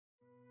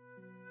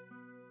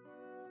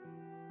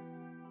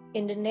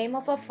In the name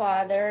of the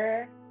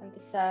Father, and the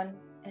Son,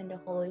 and the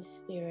Holy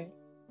Spirit.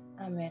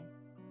 Amen.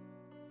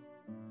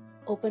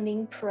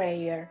 Opening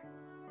prayer.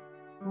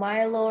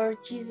 My Lord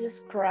Jesus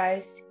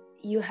Christ,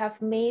 you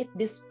have made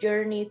this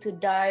journey to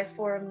die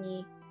for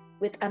me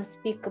with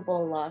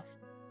unspeakable love,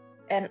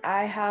 and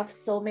I have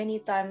so many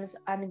times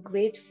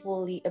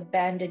ungratefully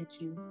abandoned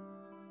you.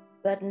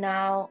 But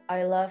now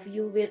I love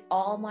you with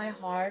all my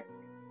heart,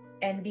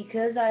 and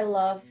because I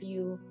love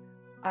you,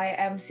 I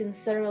am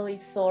sincerely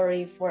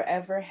sorry for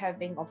ever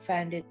having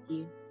offended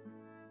you.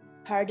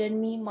 Pardon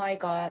me, my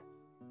God,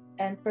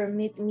 and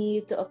permit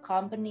me to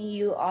accompany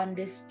you on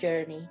this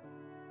journey.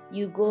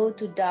 You go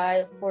to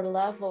die for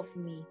love of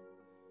me.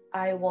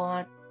 I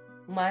want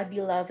my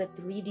beloved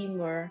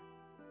Redeemer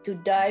to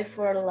die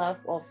for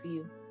love of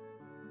you.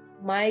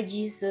 My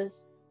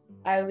Jesus,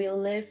 I will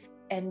live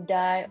and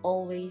die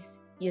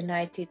always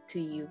united to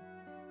you.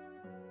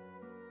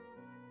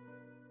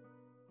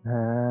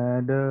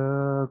 At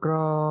the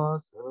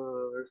cross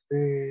her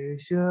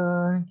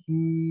station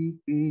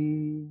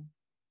keeping,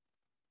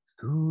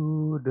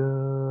 stood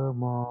the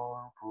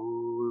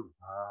mournful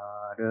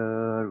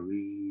mother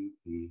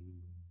weeping,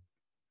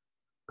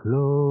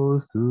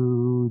 close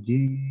to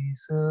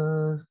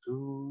Jesus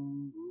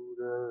to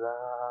the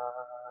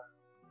last.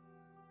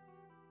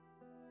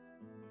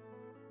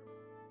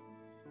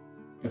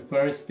 The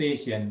first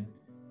station,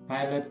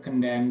 Pilate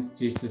condemns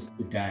Jesus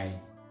to die.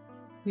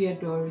 We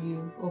adore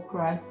you, O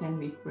Christ, and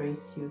we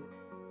praise you.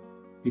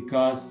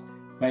 Because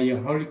by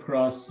your holy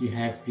cross you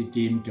have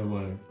redeemed the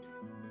world.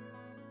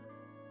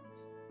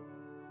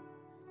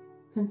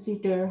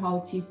 Consider how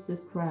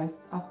Jesus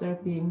Christ, after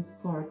being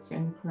scourged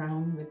and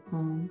crowned with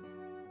thorns,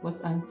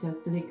 was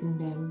unjustly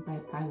condemned by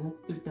Pilate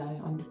to die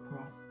on the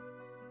cross.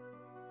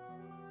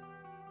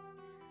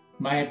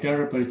 My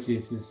adorable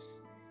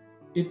Jesus,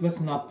 it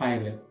was not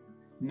Pilate.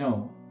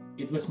 No,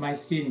 it was my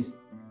sins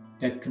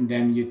that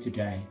condemned you to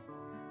die.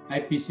 I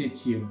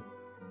beseech you,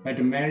 by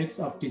the merits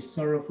of this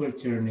sorrowful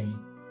journey,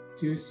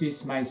 to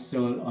seize my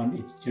soul on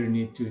its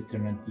journey to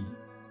eternity.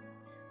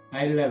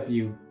 I love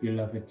you,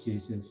 beloved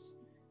Jesus.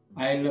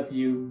 I love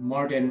you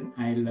more than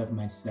I love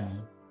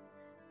myself.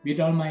 With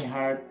all my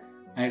heart,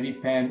 I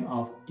repent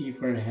of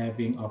ever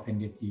having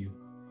offended you.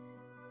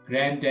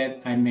 Grant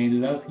that I may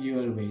love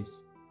you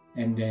always,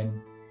 and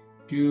then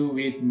do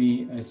with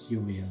me as you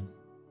will.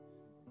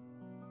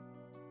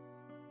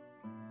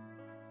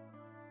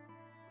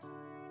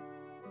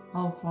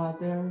 Our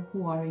Father,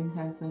 who art in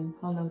heaven,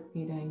 hallowed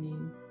be thy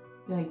name.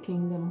 Thy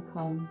kingdom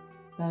come,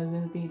 thy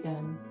will be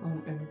done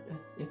on earth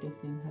as it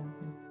is in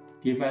heaven.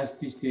 Give us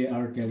this day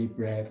our daily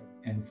bread,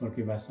 and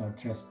forgive us our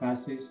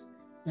trespasses,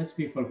 as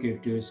we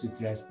forgive those who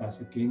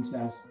trespass against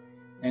us.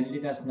 And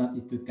lead us not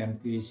into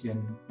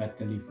temptation, but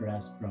deliver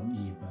us from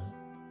evil.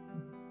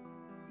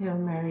 Hail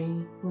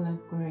Mary, full of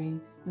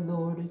grace, the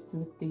Lord is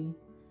with thee.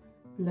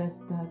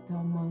 Blessed art thou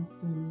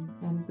amongst women,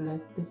 and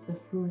blessed is the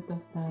fruit of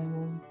thy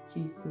womb,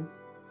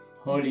 Jesus.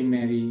 Holy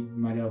Mary,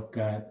 Mother of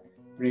God,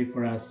 pray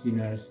for us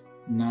sinners,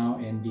 now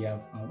and the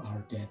hour of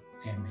our death.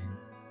 Amen.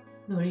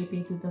 Glory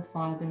be to the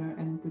Father,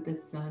 and to the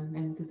Son,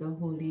 and to the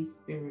Holy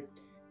Spirit.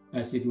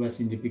 As it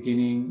was in the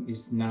beginning,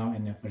 is now,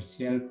 and ever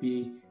shall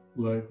be,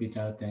 world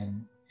without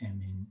end.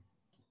 Amen.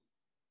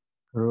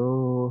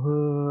 Through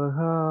her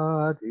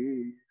heart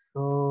is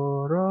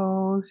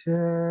sorrow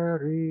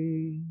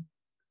sharing,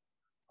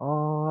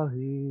 all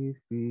his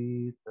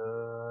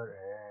bitter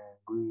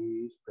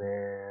anguish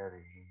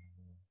bearing.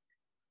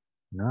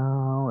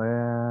 Now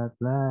at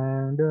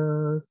length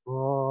the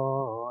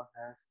sword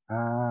has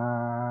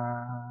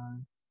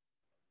passed.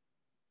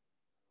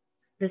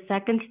 The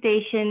second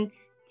station,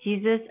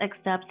 Jesus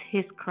accepts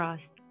his cross.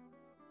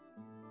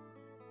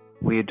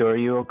 We adore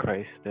you, O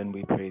Christ, and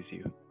we praise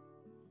you.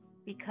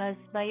 Because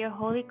by your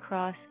holy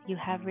cross you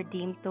have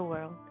redeemed the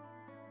world.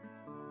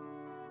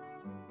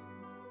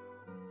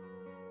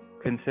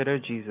 Consider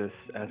Jesus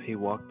as he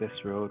walked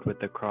this road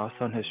with the cross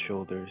on his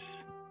shoulders,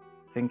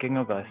 thinking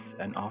of us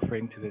and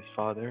offering to his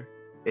Father,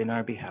 in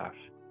our behalf,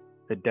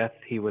 the death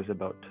he was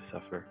about to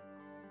suffer.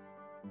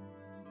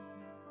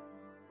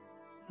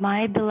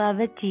 My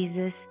beloved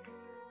Jesus,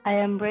 I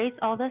embrace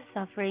all the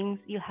sufferings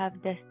you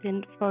have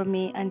destined for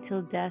me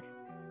until death.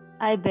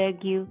 I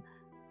beg you,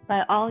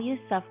 by all you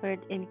suffered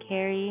in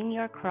carrying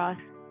your cross,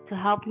 to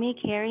help me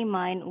carry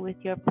mine with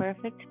your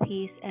perfect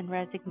peace and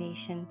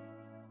resignation.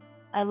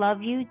 I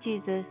love you,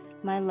 Jesus,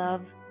 my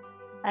love.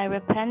 I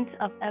repent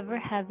of ever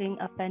having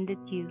offended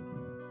you.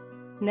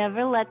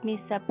 Never let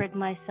me separate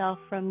myself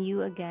from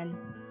you again.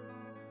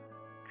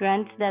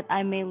 Grant that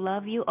I may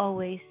love you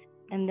always,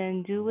 and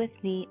then do with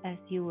me as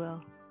you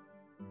will.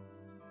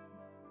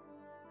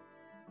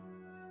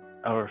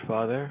 Our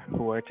Father,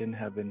 who art in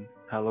heaven,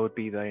 hallowed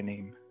be thy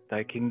name.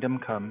 Thy kingdom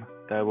come,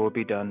 thy will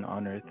be done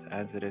on earth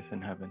as it is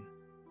in heaven.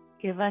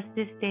 Give us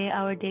this day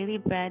our daily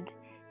bread,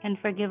 and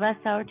forgive us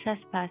our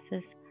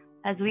trespasses,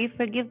 as we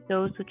forgive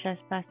those who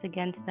trespass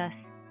against us.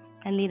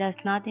 And lead us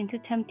not into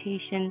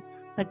temptation,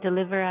 but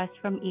deliver us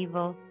from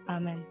evil.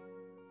 Amen.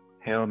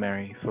 Hail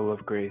Mary, full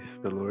of grace,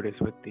 the Lord is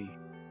with thee.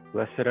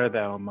 Blessed art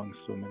thou amongst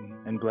women,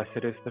 and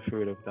blessed is the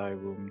fruit of thy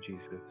womb,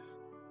 Jesus.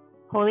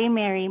 Holy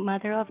Mary,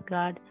 Mother of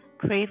God,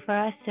 pray for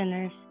us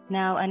sinners,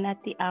 now and at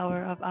the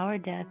hour of our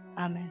death.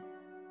 Amen.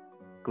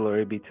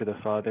 Glory be to the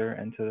Father,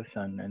 and to the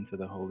Son, and to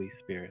the Holy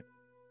Spirit.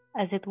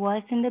 As it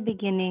was in the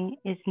beginning,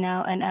 is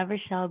now, and ever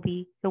shall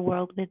be, the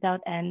world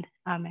without end.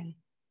 Amen.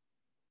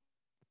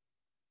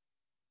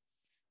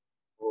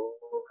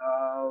 Oh,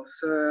 how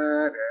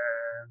sad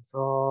and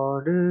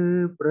so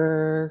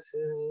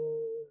depressing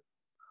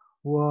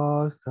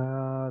was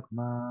that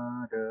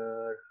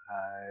mother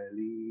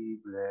highly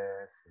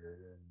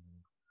blessed,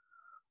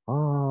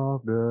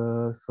 of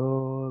the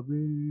sole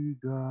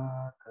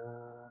begotten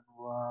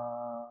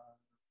one.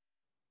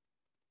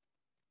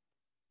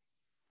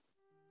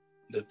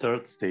 The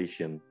third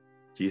station,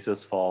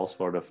 Jesus falls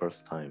for the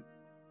first time.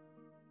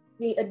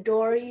 We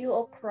adore you,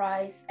 O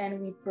Christ,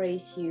 and we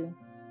praise you.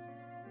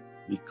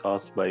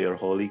 Because by your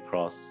holy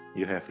cross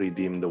you have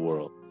redeemed the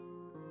world.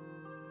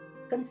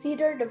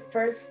 Consider the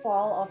first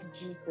fall of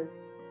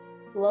Jesus.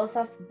 Loss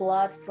of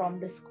blood from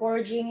the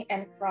scourging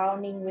and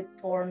crowning with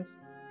thorns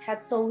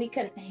had so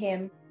weakened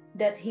him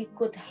that he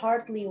could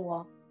hardly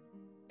walk,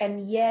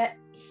 and yet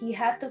he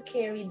had to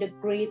carry the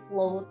great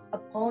load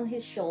upon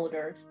his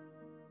shoulders.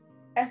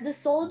 As the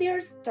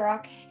soldiers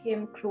struck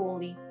him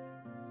cruelly,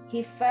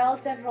 he fell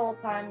several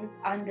times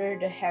under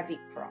the heavy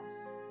cross.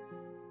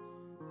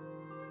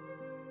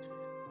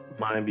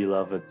 My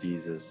beloved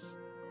Jesus,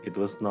 it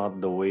was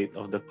not the weight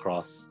of the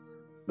cross,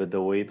 but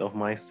the weight of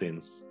my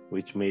sins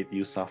which made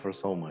you suffer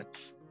so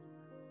much.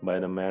 By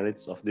the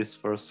merits of this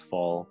first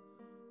fall,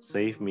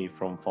 save me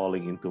from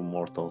falling into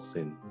mortal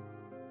sin.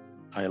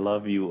 I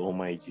love you, O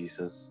my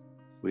Jesus,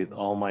 with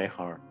all my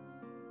heart.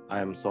 I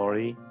am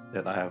sorry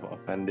that I have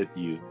offended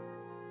you.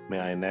 May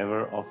I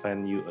never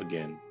offend you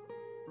again.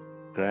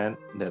 Grant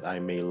that I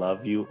may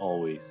love you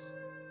always,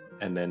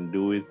 and then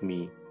do with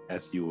me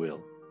as you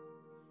will.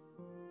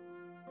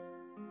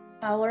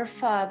 Our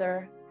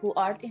Father, who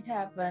art in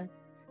heaven,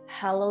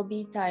 hallowed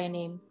be thy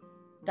name.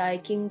 Thy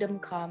kingdom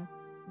come,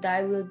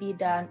 thy will be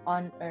done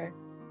on earth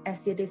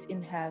as it is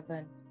in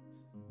heaven.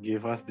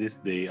 Give us this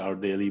day our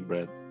daily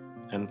bread,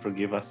 and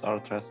forgive us our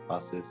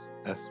trespasses,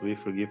 as we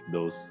forgive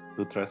those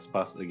who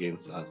trespass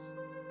against us.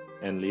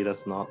 And lead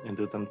us not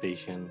into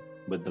temptation,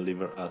 but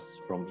deliver us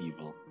from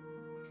evil.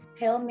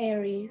 Hail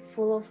Mary,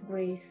 full of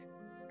grace,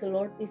 the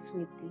Lord is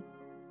with thee.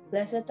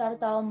 Blessed art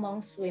thou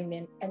amongst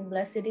women, and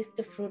blessed is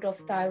the fruit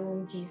of thy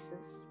womb,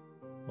 Jesus.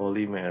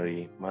 Holy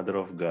Mary, Mother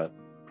of God,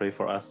 pray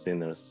for us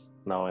sinners,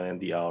 now and at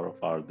the hour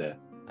of our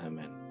death.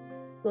 Amen.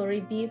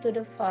 Glory be to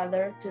the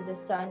Father, to the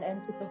Son,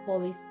 and to the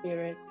Holy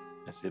Spirit.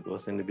 As it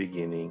was in the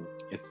beginning,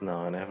 it's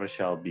now and ever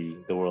shall be,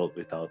 the world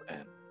without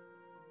end.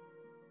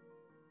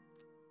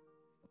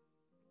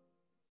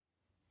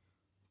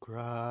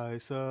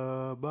 Christ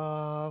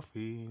above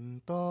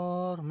in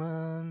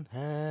torment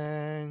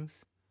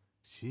hangs,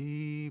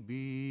 she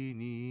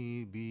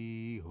beneath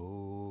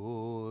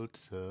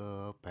beholds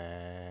the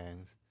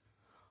pangs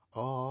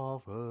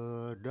of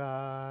her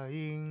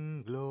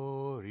dying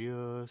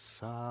glorious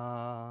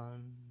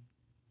Son.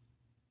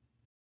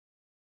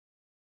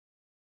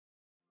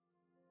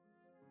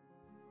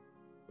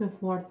 The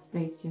fourth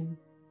station,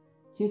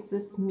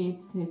 Jesus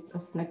meets his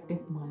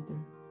afflicted mother.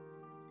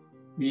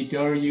 We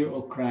adore you,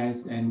 O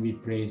Christ, and we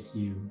praise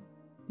you.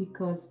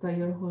 Because by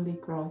your holy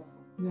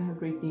cross you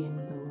have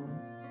redeemed the world.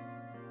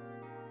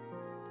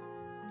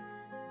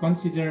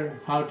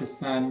 Consider how the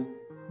Son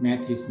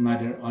met his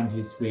mother on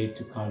his way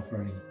to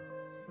Calvary.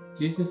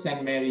 Jesus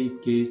and Mary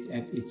gazed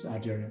at each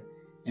other,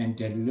 and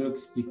their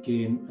looks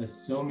became as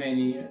so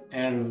many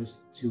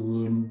arrows to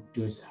wound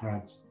those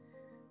hearts,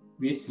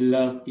 which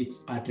love each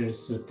other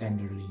so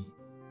tenderly.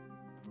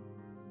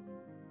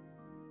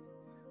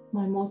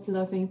 My most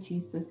loving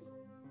Jesus,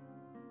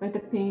 by the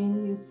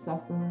pain you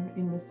suffer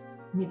in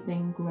this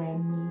meeting,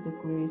 grant me the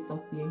grace of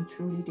being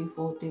truly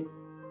devoted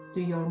to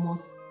your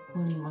most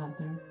holy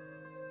mother.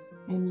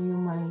 And you,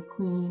 my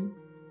Queen,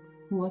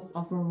 who was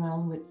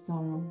overwhelmed with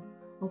sorrow,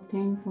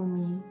 obtain for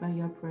me by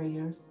your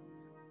prayers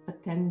a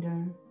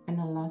tender and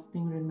a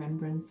lasting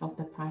remembrance of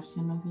the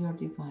passion of your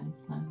divine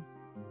Son.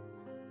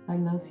 I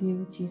love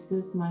you,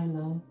 Jesus, my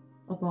love,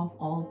 above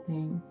all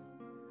things.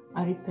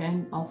 I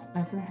repent of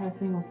ever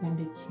having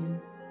offended you.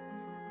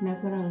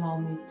 Never allow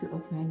me to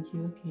offend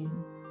you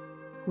again.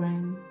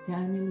 Grant that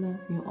I may love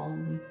you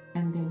always,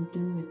 and then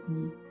do with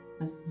me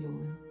as you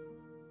will.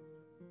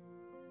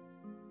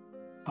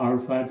 Our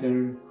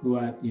Father, who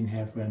art in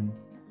heaven,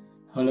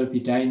 hallowed be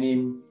thy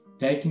name.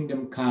 Thy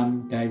kingdom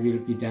come, thy will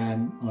be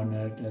done on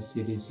earth as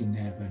it is in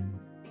heaven.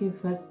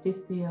 Give us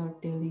this day our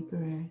daily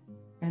bread,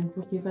 and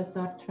forgive us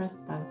our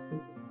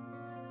trespasses,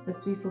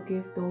 as we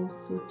forgive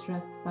those who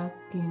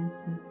trespass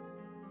against us.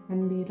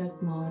 And lead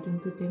us not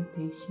into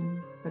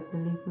temptation, but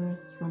deliver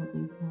us from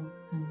evil.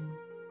 Amen.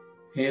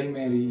 Hail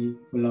Mary,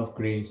 full of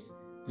grace,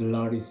 the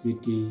Lord is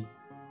with thee.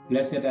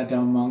 Blessed art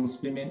thou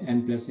amongst women,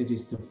 and blessed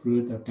is the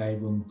fruit of thy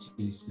womb,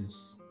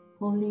 Jesus.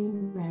 Holy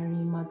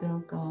Mary, Mother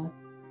of God,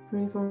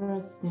 pray for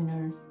us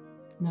sinners,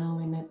 now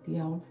and at the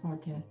hour of our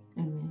death.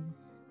 Amen.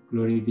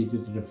 Glory be to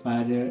the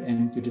Father,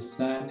 and to the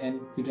Son, and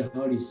to the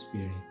Holy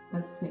Spirit.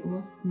 As it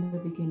was in the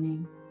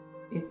beginning,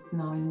 is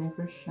now, and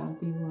ever shall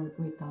be, world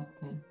without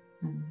end.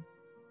 Amen.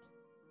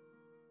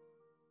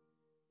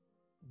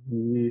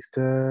 Is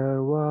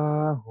there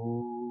one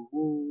who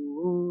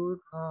would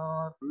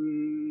not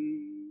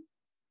be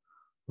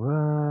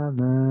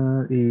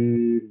whelmed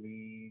in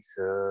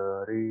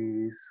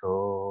misery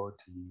so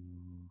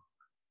deep?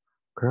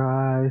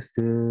 Christ,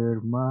 dear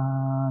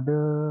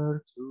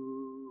mother,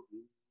 to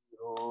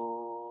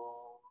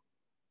behold.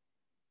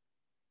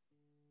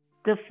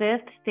 The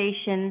fifth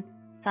station,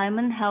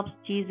 Simon helps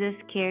Jesus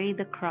carry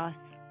the cross.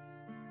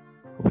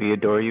 We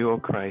adore you, O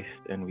Christ,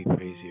 and we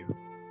praise you.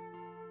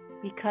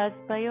 Because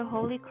by your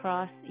holy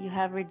cross you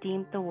have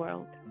redeemed the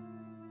world.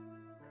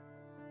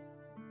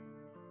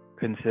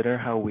 Consider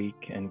how weak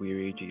and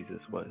weary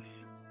Jesus was.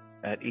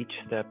 At each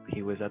step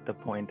he was at the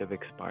point of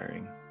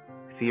expiring.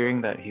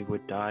 Fearing that he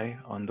would die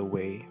on the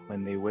way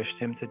when they wished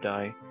him to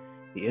die,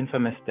 the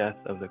infamous death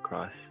of the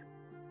cross,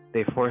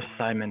 they forced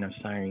Simon of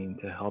Cyrene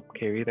to help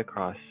carry the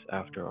cross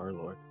after our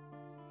Lord.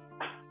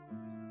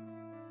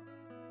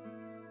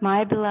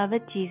 My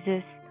beloved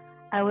Jesus,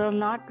 I will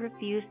not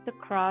refuse the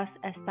cross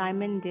as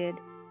Simon did.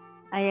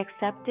 I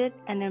accept it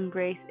and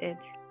embrace it.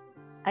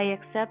 I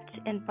accept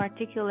in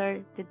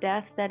particular the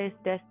death that is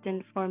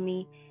destined for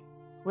me,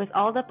 with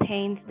all the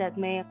pains that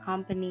may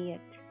accompany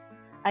it.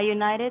 I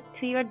unite it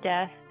to your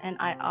death and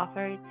I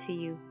offer it to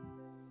you.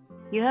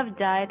 You have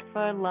died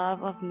for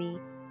love of me.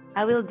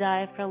 I will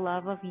die for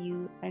love of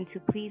you and to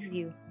please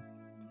you.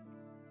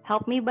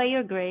 Help me by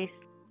your grace.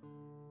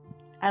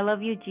 I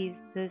love you,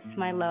 Jesus,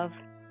 my love.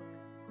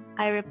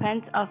 I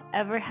repent of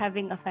ever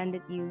having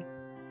offended you.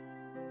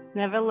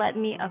 Never let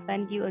me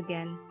offend you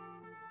again.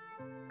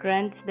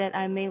 Grant that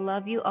I may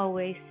love you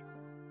always,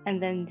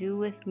 and then do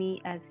with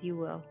me as you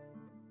will.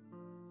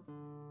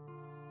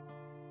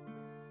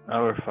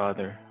 Our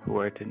Father, who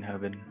art in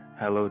heaven,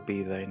 hallowed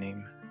be thy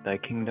name. Thy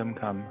kingdom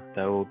come,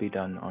 thy will be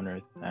done on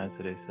earth as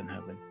it is in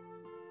heaven.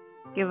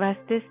 Give us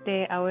this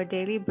day our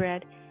daily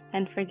bread,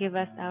 and forgive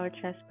us our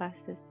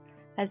trespasses,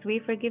 as we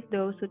forgive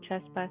those who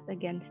trespass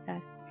against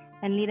us.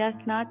 And lead us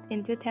not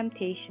into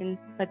temptation,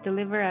 but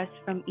deliver us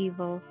from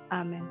evil.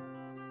 Amen.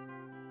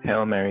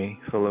 Hail Mary,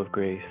 full of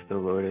grace, the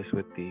Lord is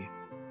with thee.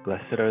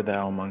 Blessed art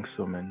thou amongst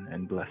women,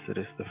 and blessed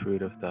is the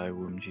fruit of thy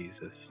womb,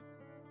 Jesus.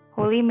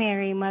 Holy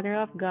Mary, Mother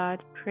of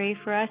God, pray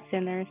for us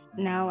sinners,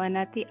 now and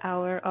at the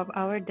hour of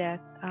our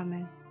death.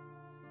 Amen.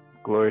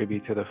 Glory be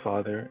to the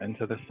Father, and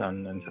to the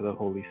Son, and to the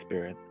Holy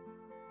Spirit.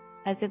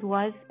 As it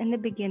was in the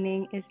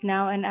beginning, is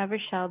now, and ever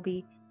shall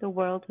be, the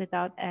world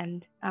without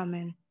end.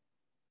 Amen.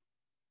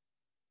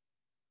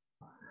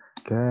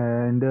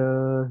 Can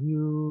the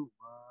human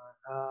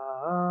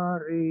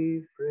heart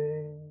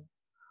refrain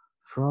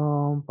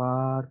from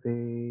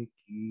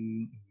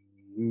partaking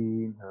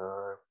in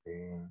her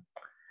pain?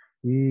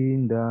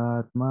 In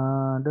that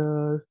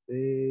mother's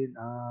pain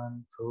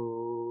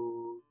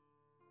untold.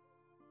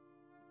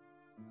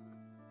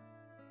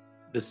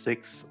 The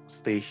sixth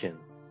station.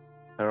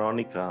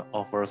 Veronica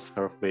offers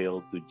her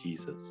veil to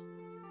Jesus.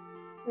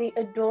 We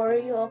adore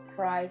you, O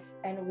Christ,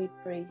 and we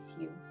praise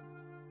you.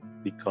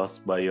 Because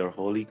by your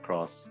holy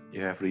cross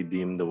you have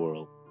redeemed the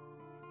world.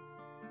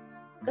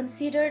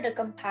 Consider the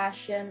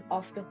compassion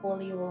of the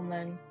holy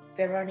woman,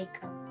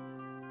 Veronica.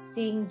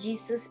 Seeing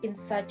Jesus in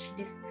such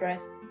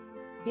distress,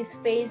 his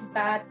face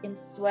bathed in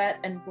sweat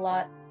and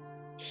blood,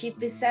 she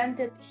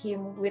presented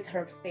him with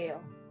her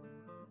veil.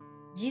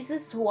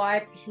 Jesus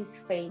wiped his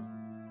face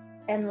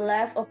and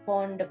left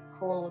upon the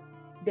cloth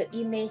the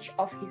image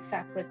of his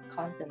sacred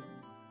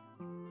countenance.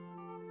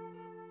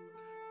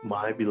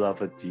 My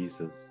beloved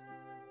Jesus,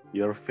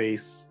 your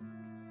face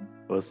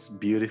was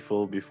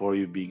beautiful before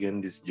you began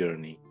this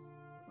journey,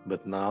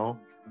 but now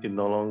it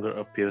no longer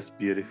appears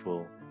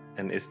beautiful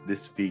and is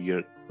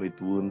disfigured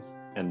with wounds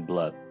and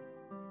blood.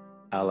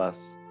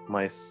 Alas,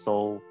 my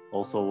soul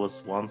also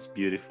was once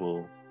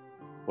beautiful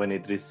when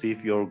it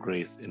received your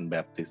grace in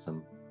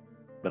baptism,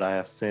 but I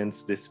have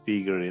since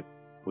disfigured it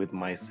with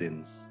my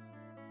sins.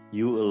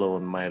 You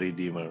alone, my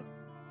Redeemer,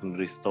 can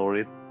restore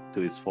it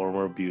to its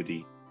former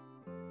beauty.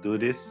 Do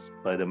this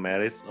by the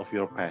merits of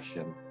your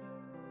passion,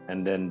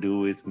 and then do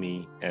with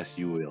me as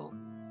you will.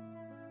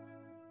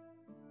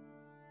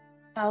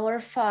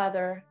 Our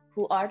Father,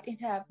 who art in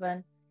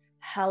heaven,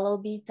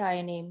 hallowed be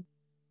thy name.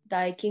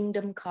 Thy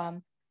kingdom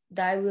come,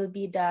 thy will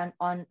be done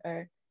on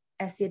earth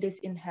as it is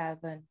in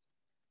heaven.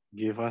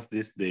 Give us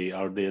this day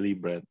our daily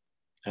bread,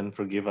 and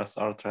forgive us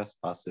our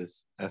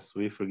trespasses, as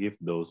we forgive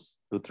those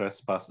who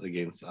trespass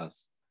against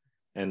us.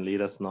 And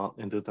lead us not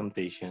into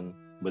temptation,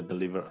 but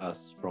deliver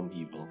us from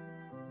evil.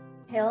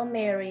 Hail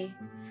Mary,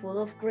 full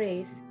of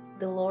grace,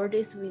 the Lord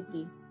is with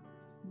thee.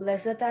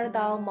 Blessed art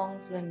thou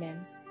amongst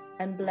women,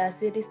 and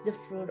blessed is the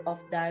fruit of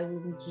thy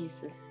womb,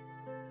 Jesus.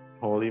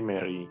 Holy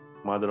Mary,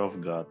 Mother of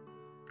God,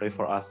 pray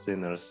for us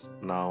sinners,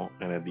 now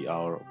and at the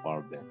hour of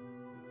our death.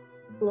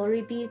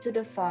 Glory be to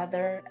the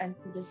Father, and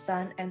to the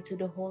Son, and to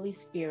the Holy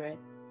Spirit.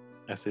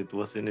 As it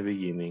was in the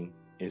beginning,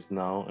 is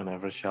now, and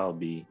ever shall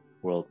be,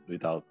 world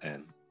without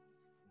end.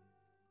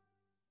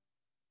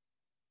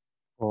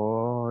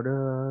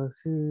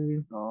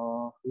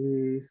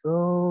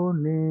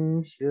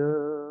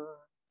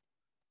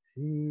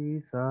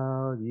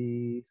 shall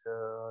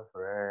Jesus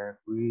rack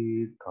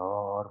with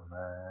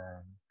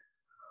torment,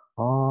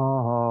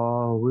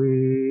 all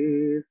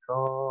with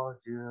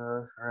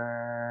soldiers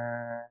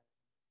ran.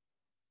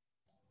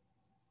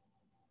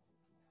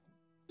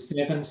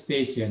 Seventh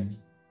station.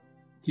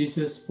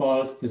 Jesus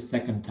falls the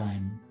second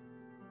time.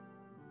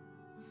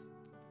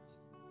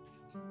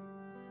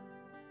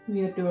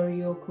 We adore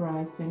you, O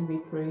Christ, and we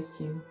praise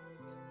you.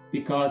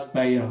 Because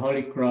by your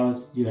holy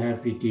cross you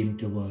have redeemed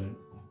the world.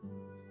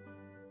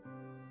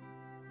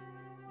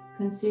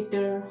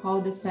 Consider how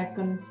the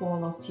second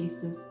fall of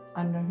Jesus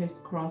under his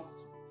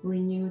cross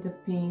renewed the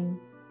pain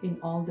in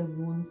all the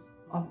wounds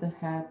of the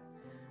head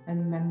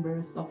and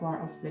members of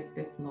our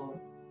afflicted Lord.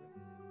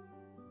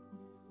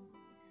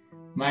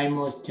 My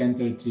most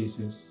gentle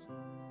Jesus,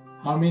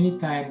 how many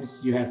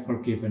times you have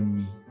forgiven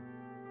me,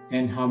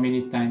 and how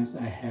many times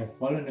I have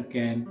fallen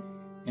again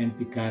and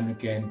begun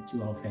again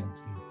to offend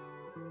you.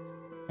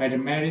 By the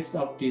merits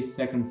of this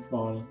second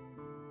fall,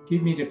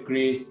 give me the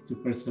grace to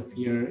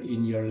persevere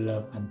in your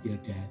love until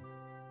death.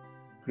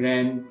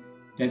 Grant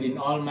that in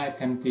all my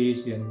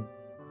temptations,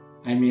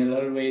 I may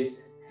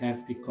always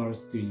have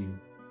recourse to you.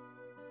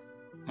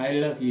 I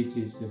love you,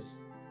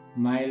 Jesus,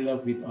 my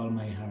love with all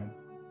my heart.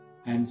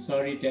 I am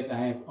sorry that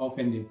I have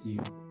offended you.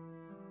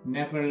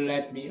 Never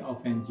let me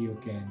offend you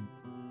again.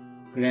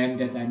 Grant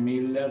that I may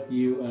love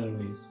you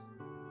always,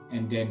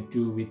 and then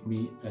do with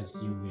me as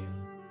you will.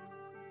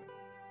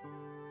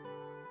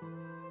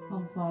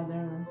 Our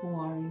Father, who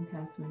art in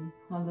heaven,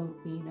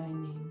 hallowed be thy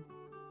name.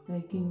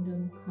 Thy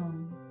kingdom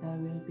come, thy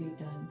will be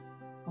done,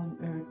 on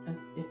earth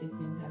as it is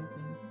in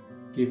heaven.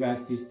 Give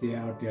us this day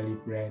our daily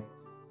bread,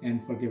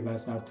 and forgive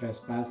us our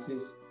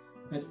trespasses,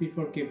 as we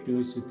forgive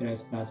those who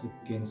trespass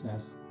against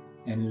us.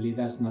 And lead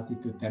us not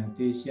into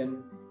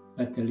temptation,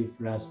 but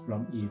deliver us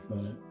from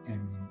evil.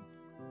 Amen.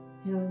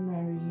 Hail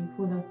Mary,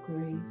 full of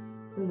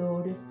grace, the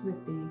Lord is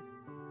with thee.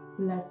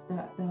 Blessed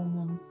art thou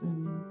amongst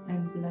women,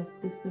 and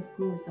blessed is the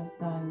fruit of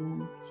thy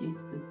womb,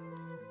 Jesus.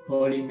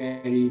 Holy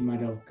Mary,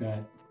 Mother of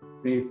God,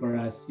 pray for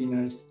us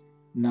sinners,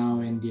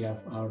 now and the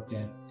hour of our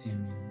death.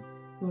 Amen.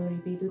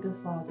 Glory be to the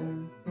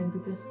Father, and to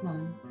the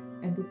Son,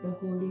 and to the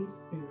Holy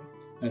Spirit.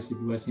 As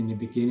it was in the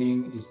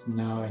beginning, is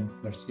now, and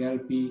ever shall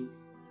be,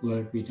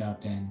 world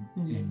without end.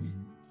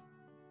 Amen.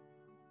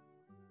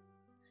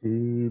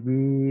 She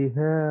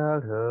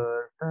beheld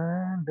her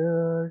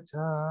tender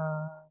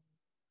child,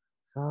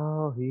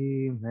 saw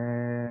him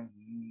hang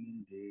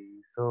in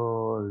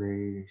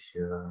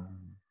desolation,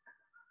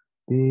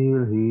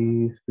 till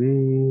his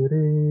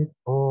spirit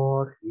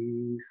forth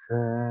he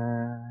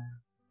sent.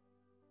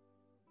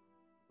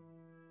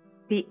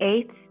 The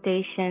eighth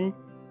station,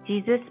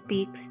 Jesus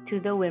speaks to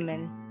the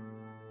women.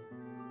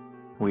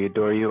 We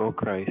adore you, O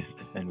Christ,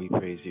 and we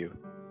praise you.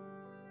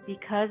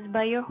 Because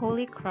by your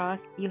holy cross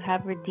you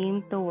have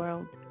redeemed the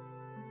world.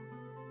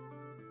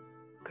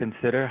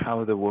 Consider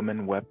how the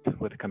woman wept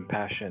with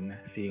compassion,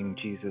 seeing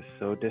Jesus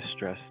so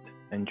distressed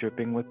and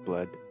dripping with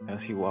blood as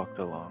he walked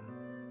along.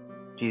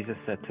 Jesus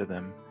said to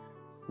them,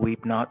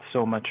 "Weep not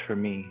so much for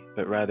me,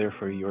 but rather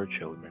for your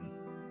children."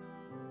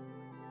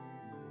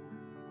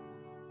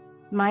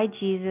 My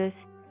Jesus,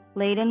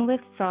 laden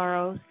with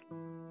sorrows,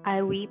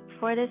 I weep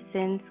for the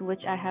sins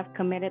which I have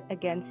committed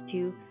against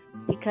you,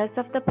 because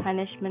of the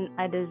punishment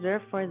I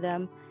deserve for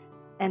them,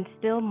 and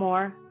still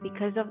more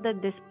because of the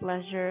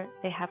displeasure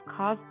they have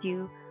caused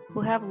you,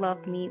 who have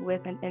loved me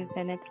with an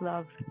infinite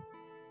love.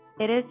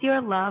 It is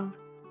your love,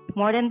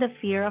 more than the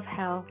fear of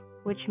hell,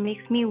 which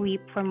makes me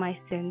weep for my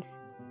sins.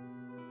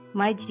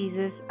 My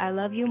Jesus, I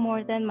love you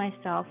more than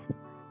myself.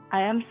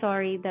 I am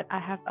sorry that I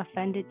have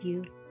offended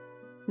you.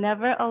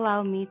 Never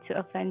allow me to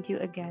offend you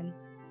again.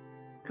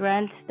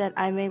 Grant that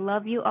I may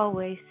love you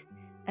always,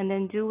 and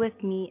then do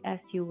with me as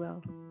you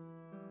will.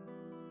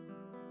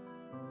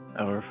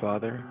 Our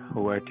Father,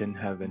 who art in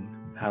heaven,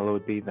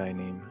 hallowed be thy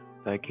name.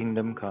 Thy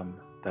kingdom come,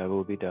 thy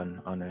will be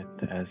done on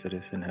earth as it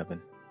is in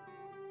heaven.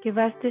 Give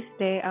us this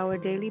day our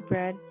daily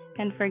bread,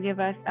 and forgive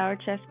us our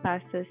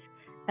trespasses,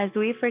 as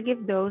we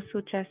forgive those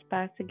who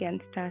trespass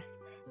against us.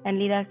 And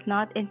lead us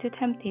not into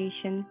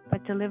temptation,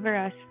 but deliver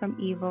us from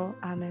evil.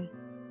 Amen.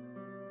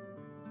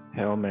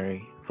 Hail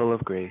Mary, full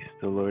of grace,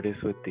 the Lord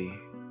is with thee.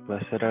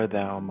 Blessed art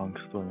thou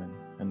amongst women,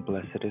 and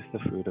blessed is the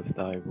fruit of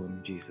thy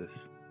womb, Jesus.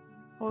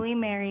 Holy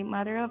Mary,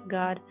 Mother of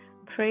God,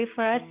 pray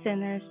for us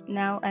sinners,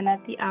 now and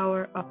at the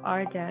hour of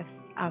our death.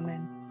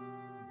 Amen.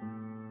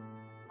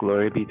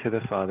 Glory be to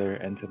the Father,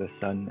 and to the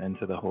Son, and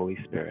to the Holy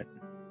Spirit.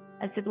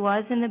 As it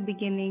was in the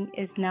beginning,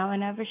 is now,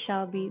 and ever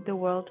shall be, the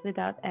world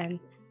without end.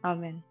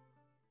 Amen.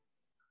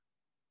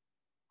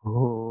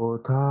 O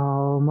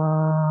thou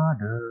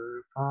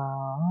Mother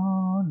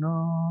fond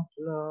of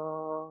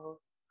love,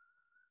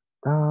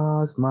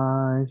 does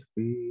my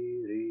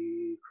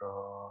spirit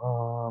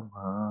from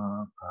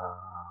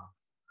above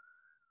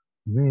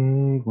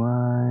make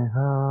my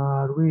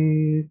heart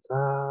with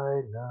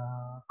thine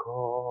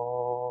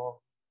accord?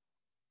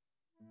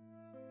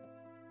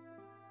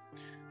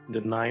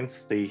 The ninth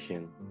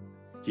station.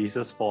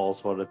 Jesus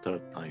falls for the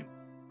third time.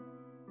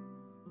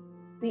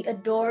 We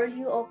adore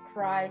you, O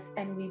Christ,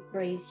 and we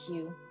praise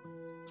you.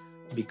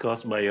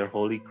 Because by your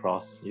holy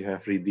cross you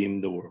have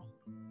redeemed the world.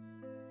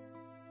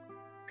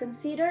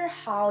 Consider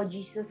how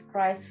Jesus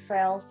Christ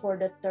fell for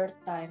the third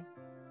time.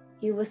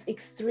 He was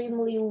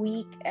extremely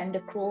weak, and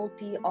the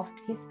cruelty of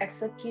his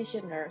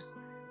executioners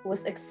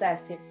was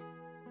excessive.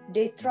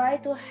 They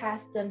tried to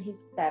hasten his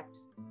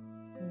steps,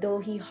 though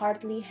he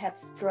hardly had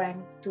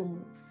strength to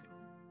move.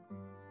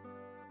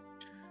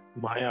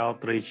 My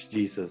outraged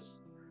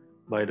Jesus,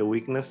 by the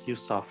weakness you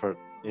suffered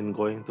in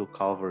going to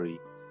Calvary,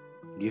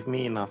 give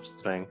me enough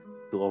strength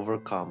to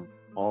overcome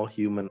all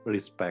human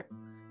respect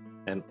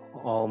and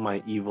all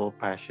my evil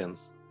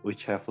passions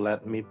which have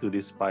led me to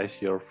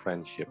despise your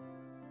friendship.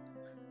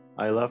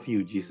 I love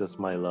you, Jesus,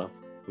 my love,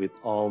 with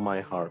all my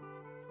heart.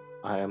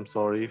 I am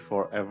sorry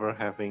for ever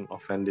having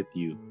offended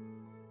you.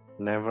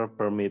 Never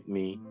permit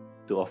me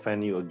to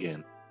offend you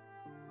again.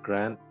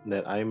 Grant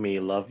that I may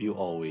love you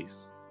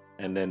always,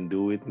 and then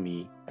do with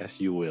me as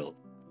you will.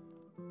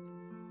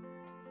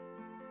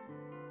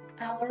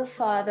 Our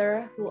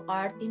Father, who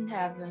art in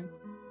heaven,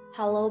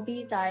 hallowed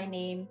be thy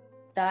name.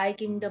 Thy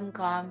kingdom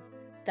come,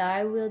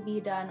 thy will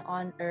be done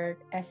on earth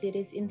as it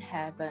is in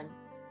heaven.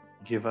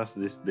 Give us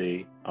this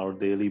day our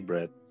daily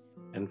bread,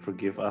 and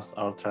forgive us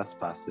our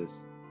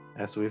trespasses,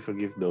 as we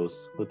forgive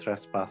those who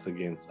trespass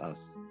against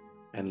us.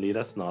 And lead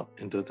us not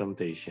into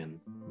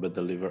temptation, but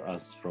deliver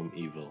us from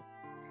evil.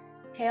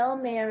 Hail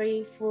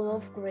Mary, full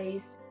of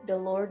grace, the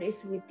Lord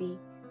is with thee.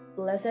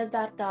 Blessed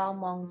art thou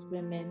amongst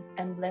women,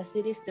 and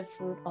blessed is the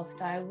fruit of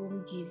thy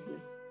womb,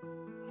 Jesus.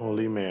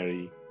 Holy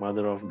Mary,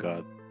 Mother of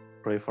God,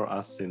 pray for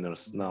us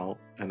sinners now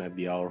and at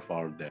the hour of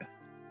our death.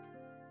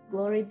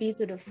 Glory be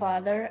to the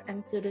Father,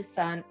 and to the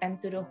Son, and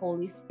to the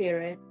Holy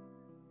Spirit.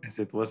 As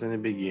it was in the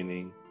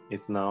beginning,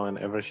 is now, and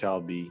ever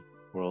shall be,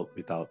 world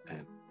without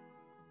end.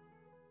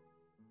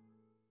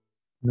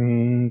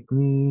 Make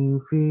me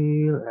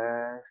feel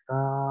as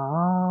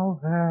thou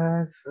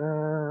hast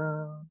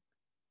felt.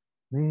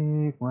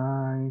 Make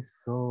my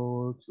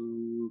soul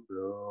to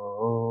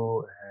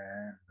glow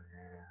and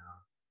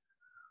melt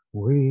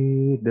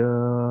with the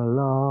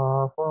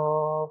love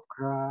of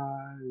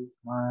Christ,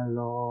 my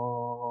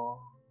Lord.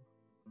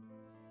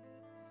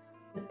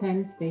 The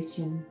 10th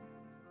station.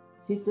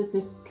 Jesus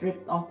is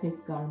stripped of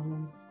his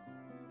garments.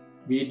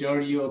 We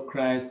adore you, O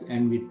Christ,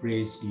 and we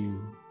praise you.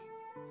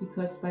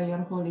 Because by your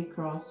holy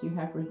cross you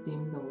have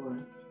redeemed the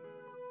world.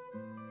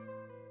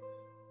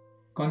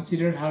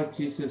 Consider how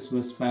Jesus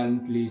was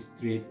violently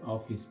stripped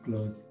of his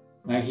clothes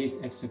by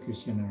his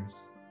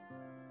executioners.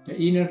 The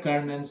inner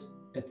garments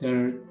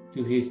adhered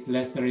to his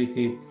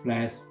lacerated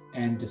flesh,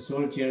 and the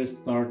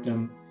soldiers tore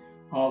them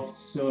off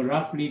so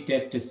roughly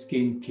that the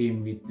skin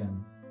came with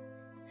them.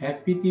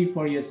 Have pity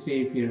for your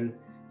Savior,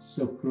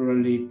 so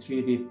cruelly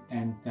treated,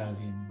 and tell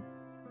him.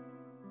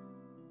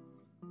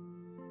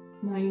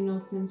 My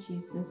innocent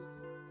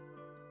Jesus,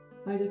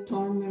 by the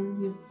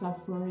torment you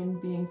suffer in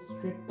being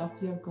stripped of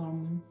your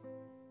garments,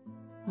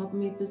 help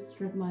me to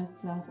strip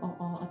myself of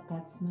all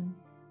attachment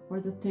for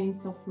the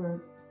things of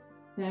earth,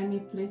 that I may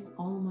place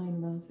all my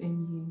love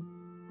in you,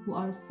 who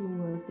are so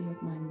worthy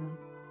of my love.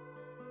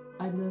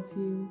 I love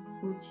you,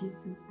 O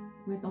Jesus,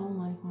 with all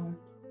my heart.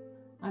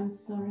 I'm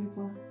sorry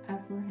for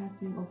ever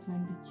having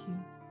offended you.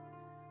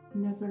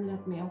 Never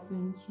let me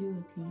offend you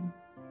again.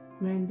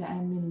 Grant that I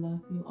may love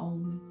you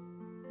always,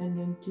 and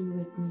then do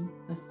with me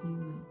as you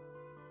will.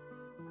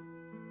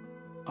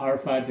 Our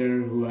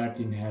Father, who art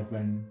in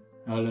heaven,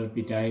 hallowed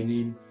be thy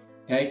name.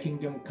 Thy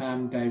kingdom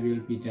come, thy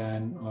will be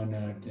done on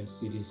earth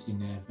as it is in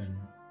heaven.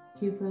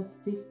 Give us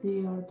this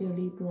day our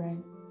daily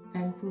bread,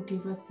 and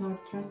forgive us our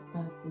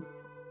trespasses,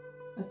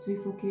 as we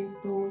forgive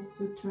those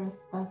who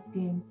trespass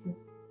against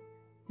us.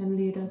 And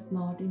lead us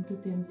not into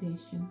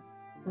temptation,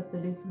 but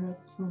deliver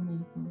us from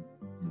evil.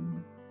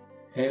 Amen.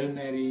 Hail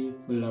Mary,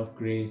 full of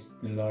grace,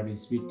 the Lord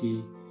is with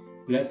thee.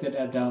 Blessed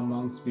art thou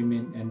amongst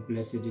women, and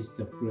blessed is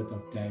the fruit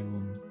of thy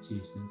womb,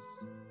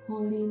 Jesus.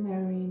 Holy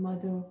Mary,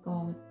 Mother of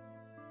God,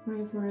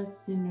 pray for us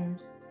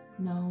sinners,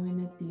 now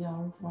and at the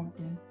hour of our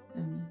death.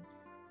 Amen.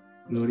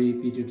 Glory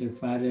be to the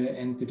Father,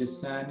 and to the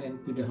Son,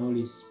 and to the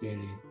Holy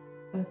Spirit.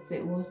 As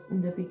it was in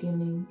the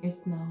beginning,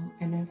 is now,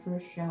 and ever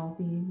shall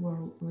be,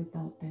 world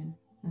without end.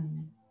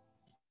 Amen.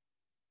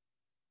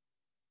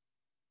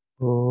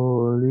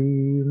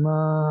 Holy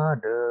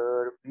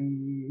Mother,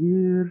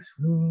 pierce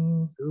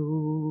me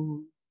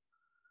through.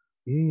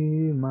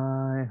 In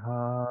my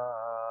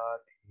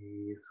heart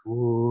is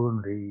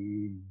wound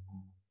renew.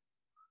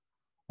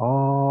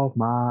 Of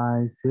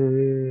my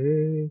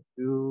sake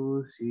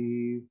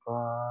crucified.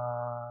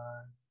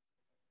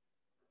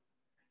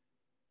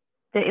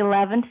 The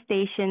 11th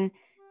station,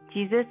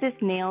 Jesus is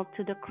nailed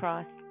to the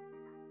cross.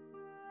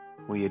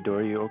 We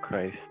adore you, O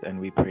Christ, and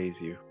we praise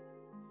you.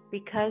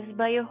 Because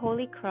by your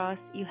holy cross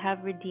you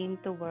have redeemed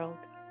the world.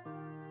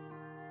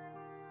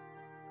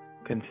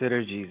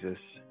 Consider Jesus,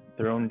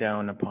 thrown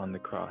down upon the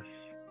cross.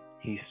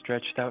 He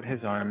stretched out his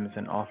arms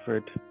and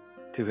offered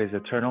to his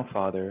eternal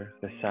Father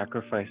the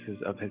sacrifices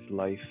of his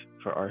life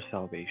for our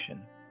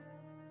salvation.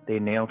 They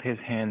nailed his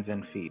hands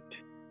and feet,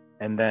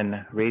 and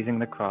then, raising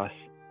the cross,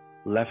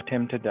 left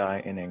him to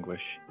die in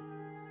anguish.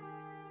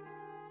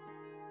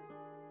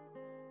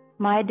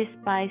 My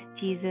despised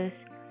Jesus,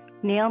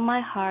 nail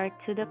my heart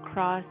to the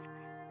cross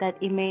that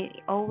it may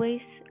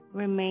always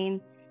remain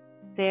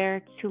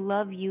there to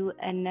love you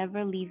and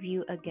never leave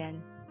you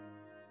again.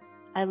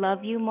 I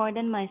love you more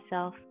than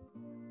myself.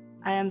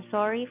 I am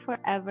sorry for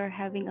ever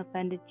having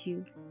offended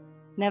you.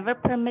 Never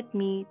permit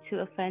me to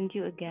offend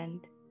you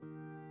again.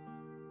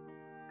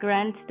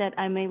 Grant that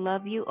I may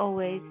love you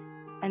always,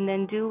 and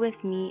then do with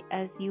me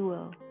as you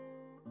will.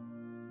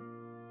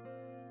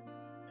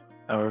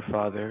 Our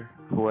Father,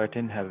 who art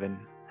in heaven,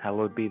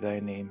 hallowed be thy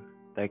name.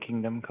 Thy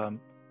kingdom come,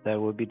 thy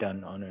will be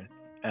done on earth,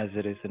 as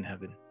it is in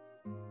heaven.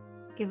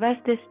 Give us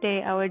this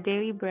day our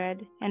daily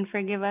bread, and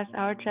forgive us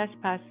our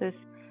trespasses,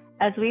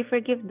 as we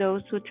forgive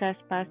those who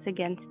trespass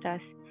against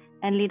us.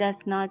 And lead us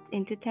not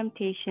into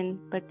temptation,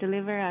 but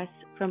deliver us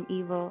from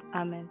evil.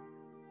 Amen.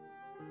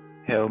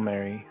 Hail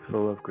Mary,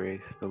 full of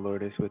grace, the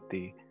Lord is with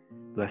thee.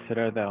 Blessed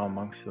art thou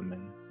amongst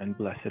women, and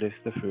blessed is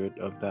the fruit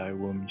of thy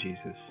womb,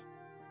 Jesus.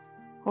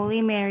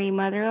 Holy Mary,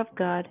 Mother of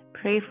God,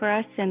 pray for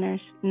us sinners,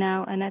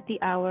 now and at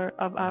the hour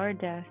of our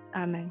death.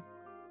 Amen.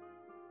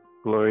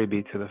 Glory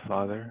be to the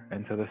Father,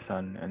 and to the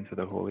Son, and to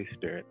the Holy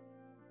Spirit.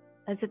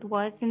 As it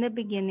was in the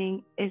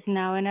beginning, is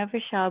now, and ever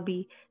shall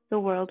be, the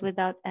world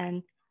without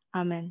end.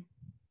 Amen.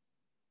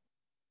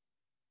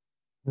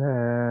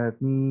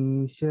 Let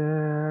me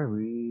share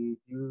with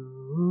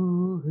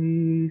you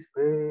his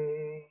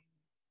pain,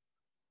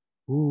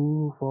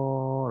 who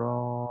for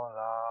all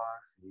our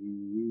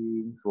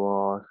sins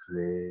was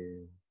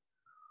slain,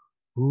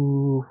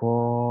 who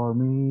for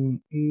me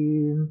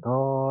in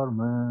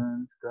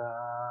torments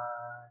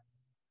died.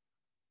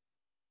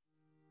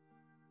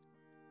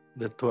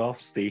 The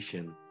 12th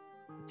station.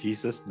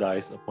 Jesus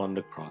dies upon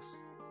the cross.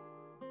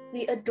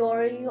 We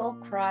adore you, O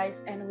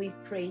Christ, and we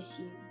praise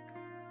you.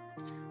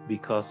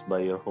 Because by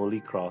your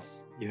holy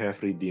cross you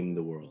have redeemed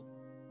the world.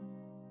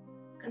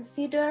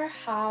 Consider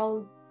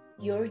how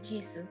your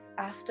Jesus,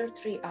 after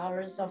 3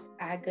 hours of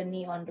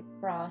agony on the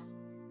cross,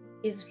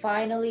 is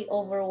finally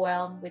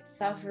overwhelmed with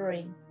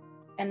suffering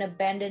and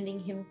abandoning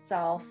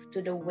himself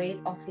to the weight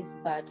of his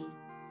body,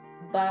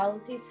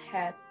 bows his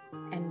head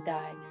and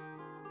dies.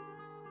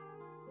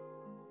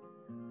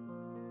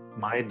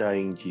 My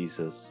dying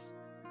Jesus,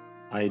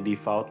 I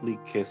devoutly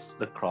kiss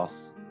the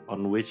cross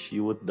on which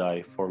you would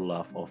die for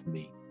love of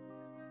me.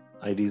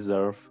 I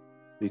deserve,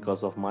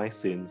 because of my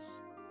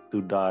sins,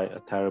 to die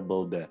a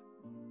terrible death.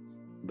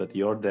 But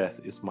your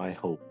death is my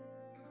hope.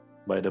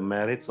 By the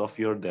merits of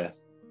your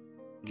death,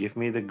 give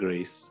me the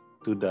grace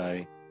to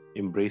die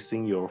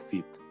embracing your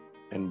feet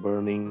and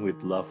burning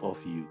with love of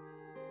you.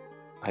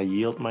 I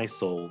yield my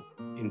soul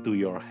into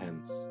your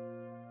hands.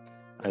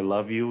 I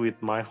love you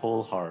with my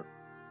whole heart.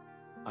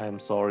 I am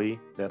sorry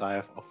that I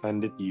have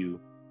offended you.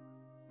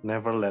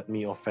 Never let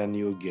me offend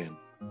you again.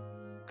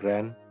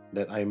 Grant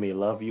that I may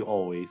love you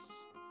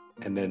always,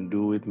 and then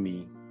do with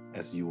me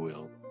as you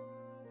will.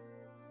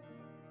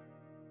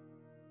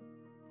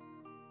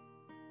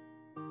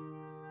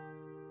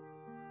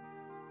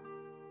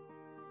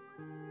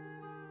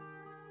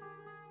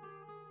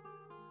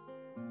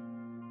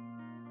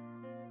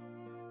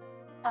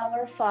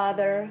 Our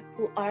Father,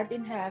 who art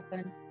in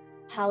heaven,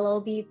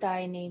 hallowed be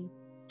thy name.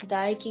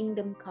 Thy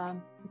kingdom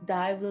come,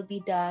 thy will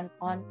be done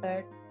on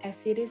earth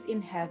as it is in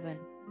heaven.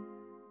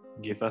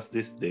 Give us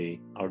this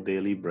day our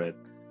daily bread,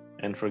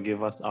 and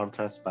forgive us our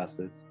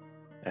trespasses,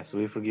 as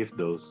we forgive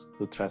those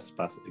who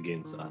trespass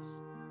against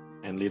us.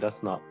 And lead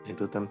us not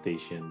into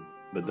temptation,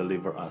 but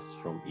deliver us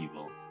from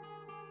evil.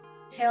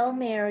 Hail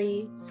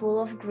Mary,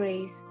 full of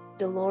grace,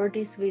 the Lord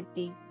is with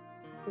thee.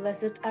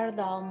 Blessed art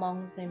thou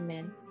amongst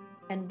women,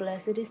 and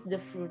blessed is the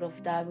fruit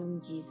of thy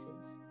womb,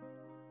 Jesus.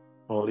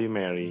 Holy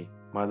Mary,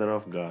 Mother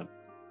of God,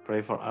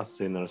 pray for us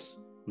sinners,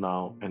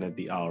 now and at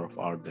the hour of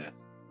our death.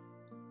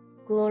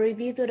 Glory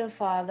be to the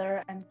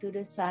Father, and to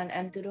the Son,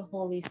 and to the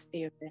Holy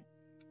Spirit.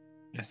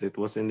 As it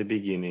was in the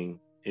beginning,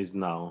 is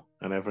now,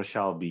 and ever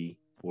shall be,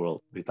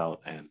 world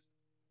without end.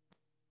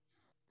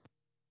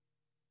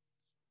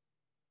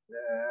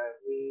 Let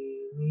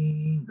me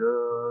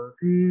mingle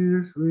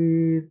tears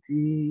with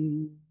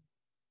thee,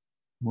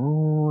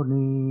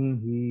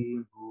 mourning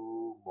him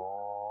who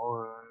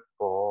mourned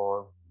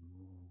for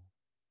me.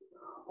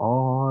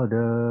 All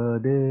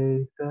the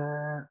days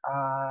that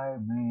I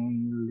may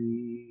live.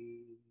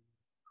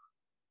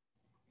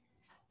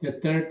 The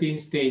 13th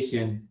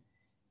station.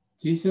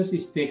 Jesus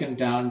is taken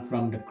down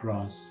from the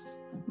cross.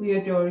 We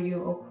adore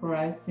you, O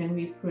Christ, and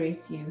we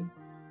praise you.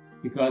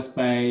 Because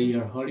by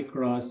your holy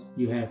cross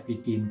you have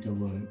redeemed the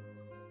world.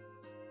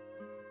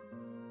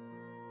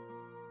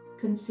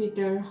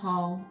 Consider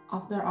how,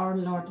 after our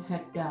Lord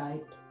had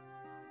died,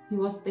 he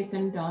was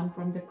taken down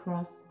from the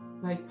cross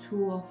by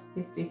 2 of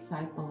his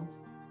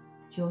disciples,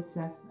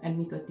 Joseph and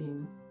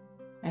Nicodemus,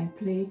 and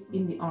placed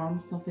in the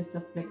arms of his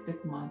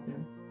afflicted mother.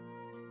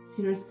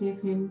 She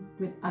received him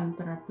with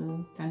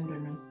unutterable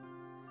tenderness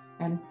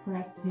and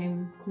pressed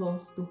him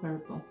close to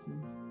her bosom.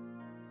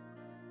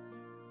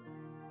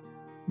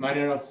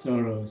 Mother of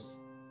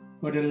sorrows,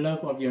 For the love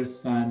of your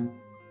Son,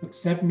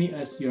 accept me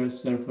as your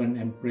servant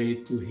and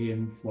pray to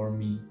him for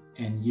me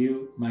and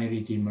you, my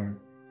Redeemer.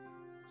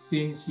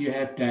 Since you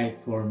have died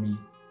for me,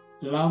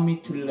 allow me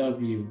to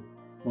love you,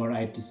 for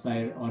I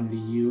desire only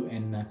you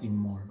and nothing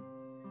more.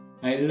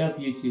 I love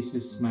you,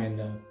 Jesus, my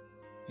love,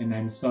 and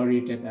I'm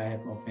sorry that I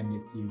have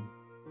offended you.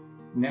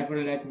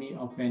 Never let me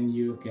offend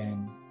you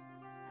again.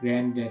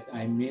 Grant that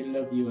I may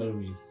love you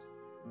always,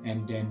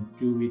 and then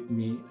do with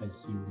me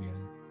as you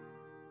will.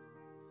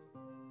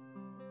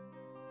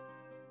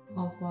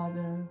 Our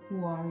Father,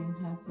 who art in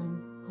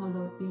heaven,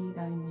 hallowed be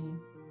thy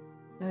name.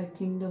 Thy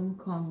kingdom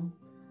come,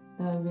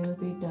 thy will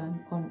be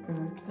done on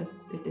earth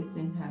as it is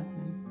in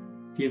heaven.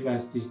 Give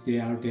us this day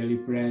our daily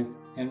bread,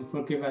 and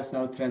forgive us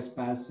our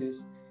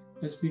trespasses,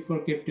 as we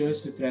forgive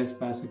those who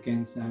trespass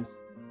against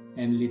us.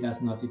 And lead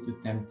us not into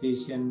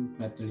temptation,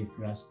 but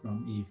deliver us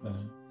from evil.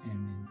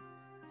 Amen.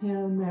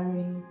 Hail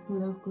Mary,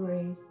 full of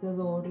grace, the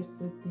Lord is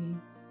with thee.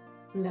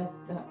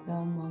 Blessed art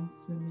thou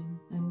amongst women,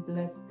 and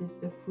blessed is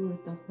the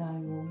fruit of thy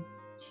womb,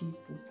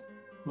 Jesus.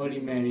 Holy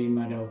Mary,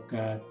 Mother of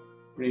God,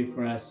 pray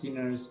for us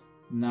sinners,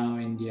 now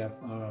and the hour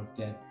of our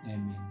death.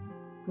 Amen.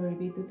 Glory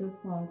be to the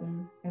Father,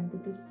 and to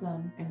the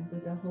Son, and to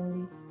the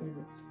Holy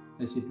Spirit.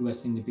 As it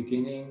was in the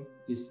beginning,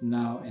 is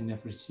now, and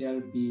ever shall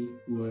be,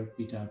 world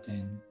without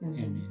end.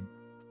 Amen.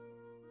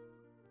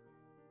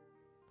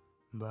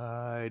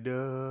 By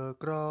the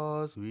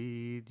cross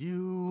with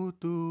you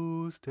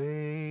to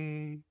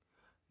stay,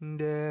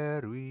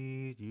 there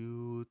with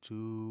you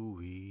to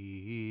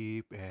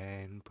weep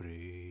and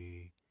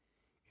pray,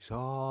 is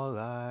all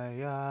I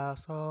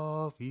ask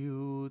of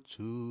you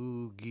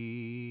to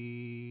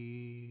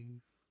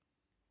give.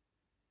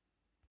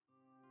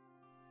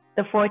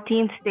 The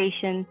 14th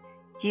station,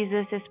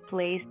 Jesus is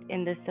placed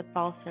in the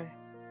sepulchre.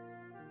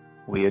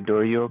 We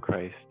adore you, O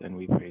Christ, and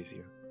we praise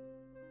you.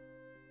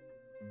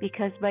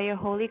 Because by your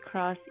holy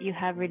cross you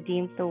have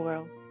redeemed the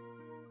world.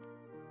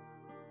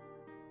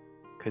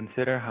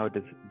 Consider how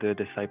the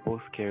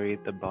disciples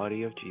carried the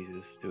body of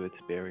Jesus to its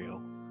burial,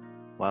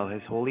 while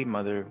his holy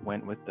mother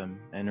went with them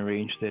and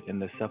arranged it in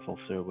the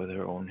sepulchre with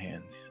her own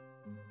hands.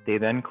 They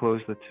then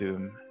closed the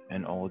tomb,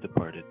 and all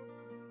departed.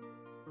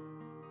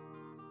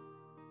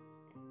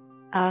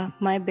 Ah,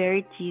 my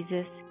buried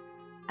Jesus,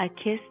 I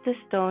kiss the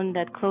stone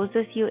that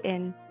closes you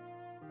in,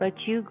 but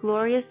you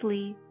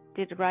gloriously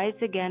did rise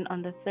again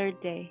on the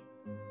third day.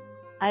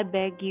 I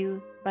beg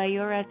you, by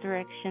your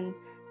resurrection,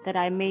 that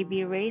I may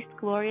be raised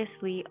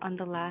gloriously on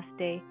the last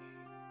day,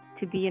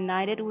 to be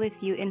united with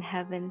you in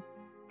heaven,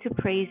 to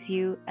praise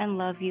you and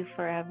love you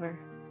forever.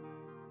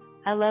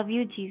 I love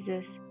you,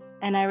 Jesus,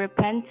 and I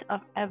repent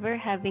of ever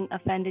having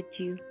offended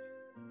you.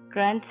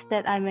 Grant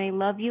that I may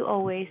love you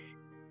always,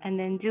 and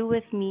then do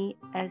with me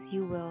as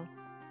you will.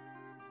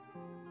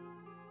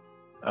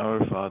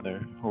 Our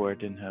Father, who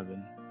art in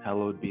heaven,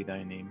 hallowed be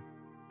thy name.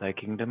 Thy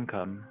kingdom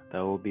come,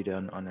 thy will be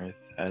done on earth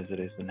as it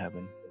is in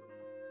heaven.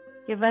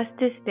 Give us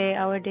this day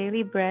our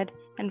daily bread,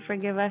 and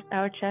forgive us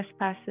our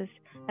trespasses,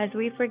 as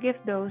we forgive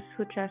those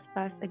who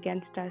trespass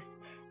against us.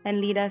 And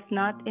lead us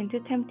not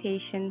into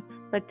temptation,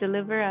 but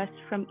deliver us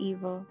from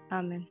evil.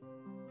 Amen.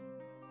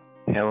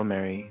 Hail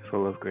Mary,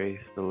 full of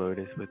grace, the Lord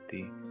is with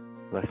thee.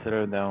 Blessed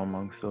art thou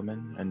amongst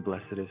women, and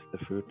blessed is the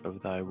fruit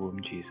of thy womb,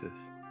 Jesus.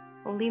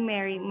 Holy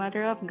Mary,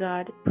 Mother of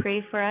God,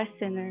 pray for us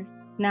sinners,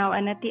 now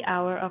and at the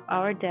hour of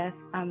our death.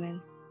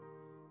 Amen.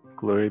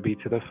 Glory be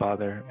to the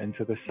Father, and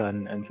to the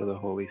Son, and to the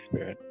Holy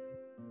Spirit.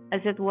 As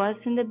it was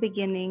in the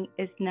beginning,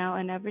 is now,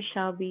 and ever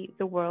shall be,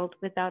 the world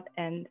without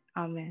end.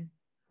 Amen.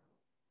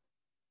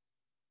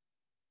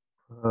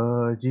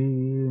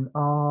 Virgin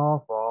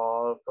of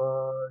all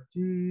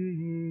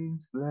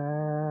virgins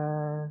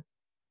blessed,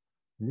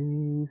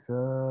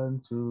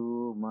 listen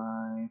to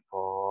my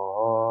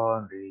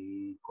fond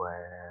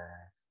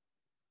request.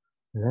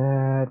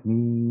 Let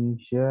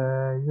me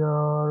share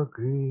your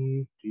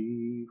grief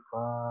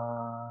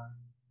divine.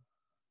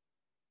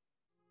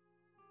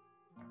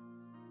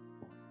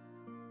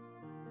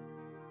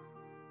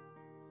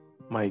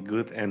 My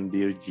good and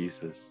dear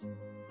Jesus,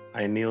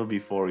 I kneel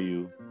before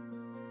you,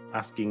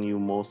 asking you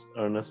most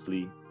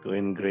earnestly to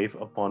engrave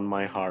upon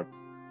my heart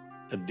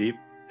a deep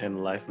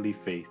and lively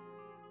faith,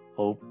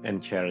 hope,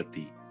 and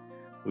charity,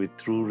 with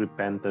true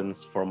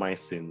repentance for my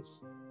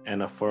sins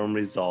and a firm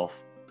resolve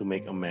to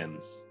make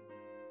amends.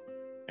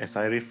 As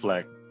I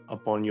reflect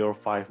upon your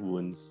 5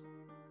 wounds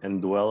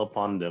and dwell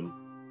upon them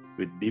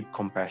with deep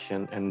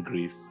compassion and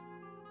grief,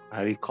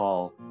 I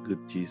recall,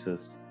 good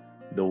Jesus,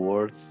 the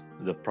words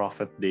the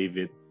prophet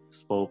David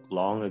spoke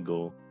long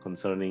ago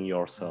concerning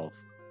yourself.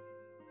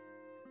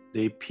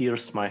 They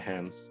pierced my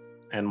hands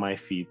and my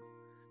feet.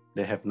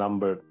 They have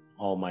numbered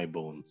all my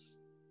bones.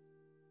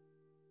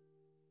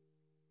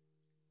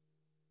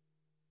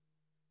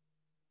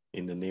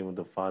 In the name of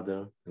the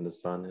Father, and the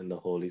Son, and the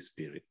Holy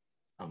Spirit.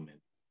 Amen.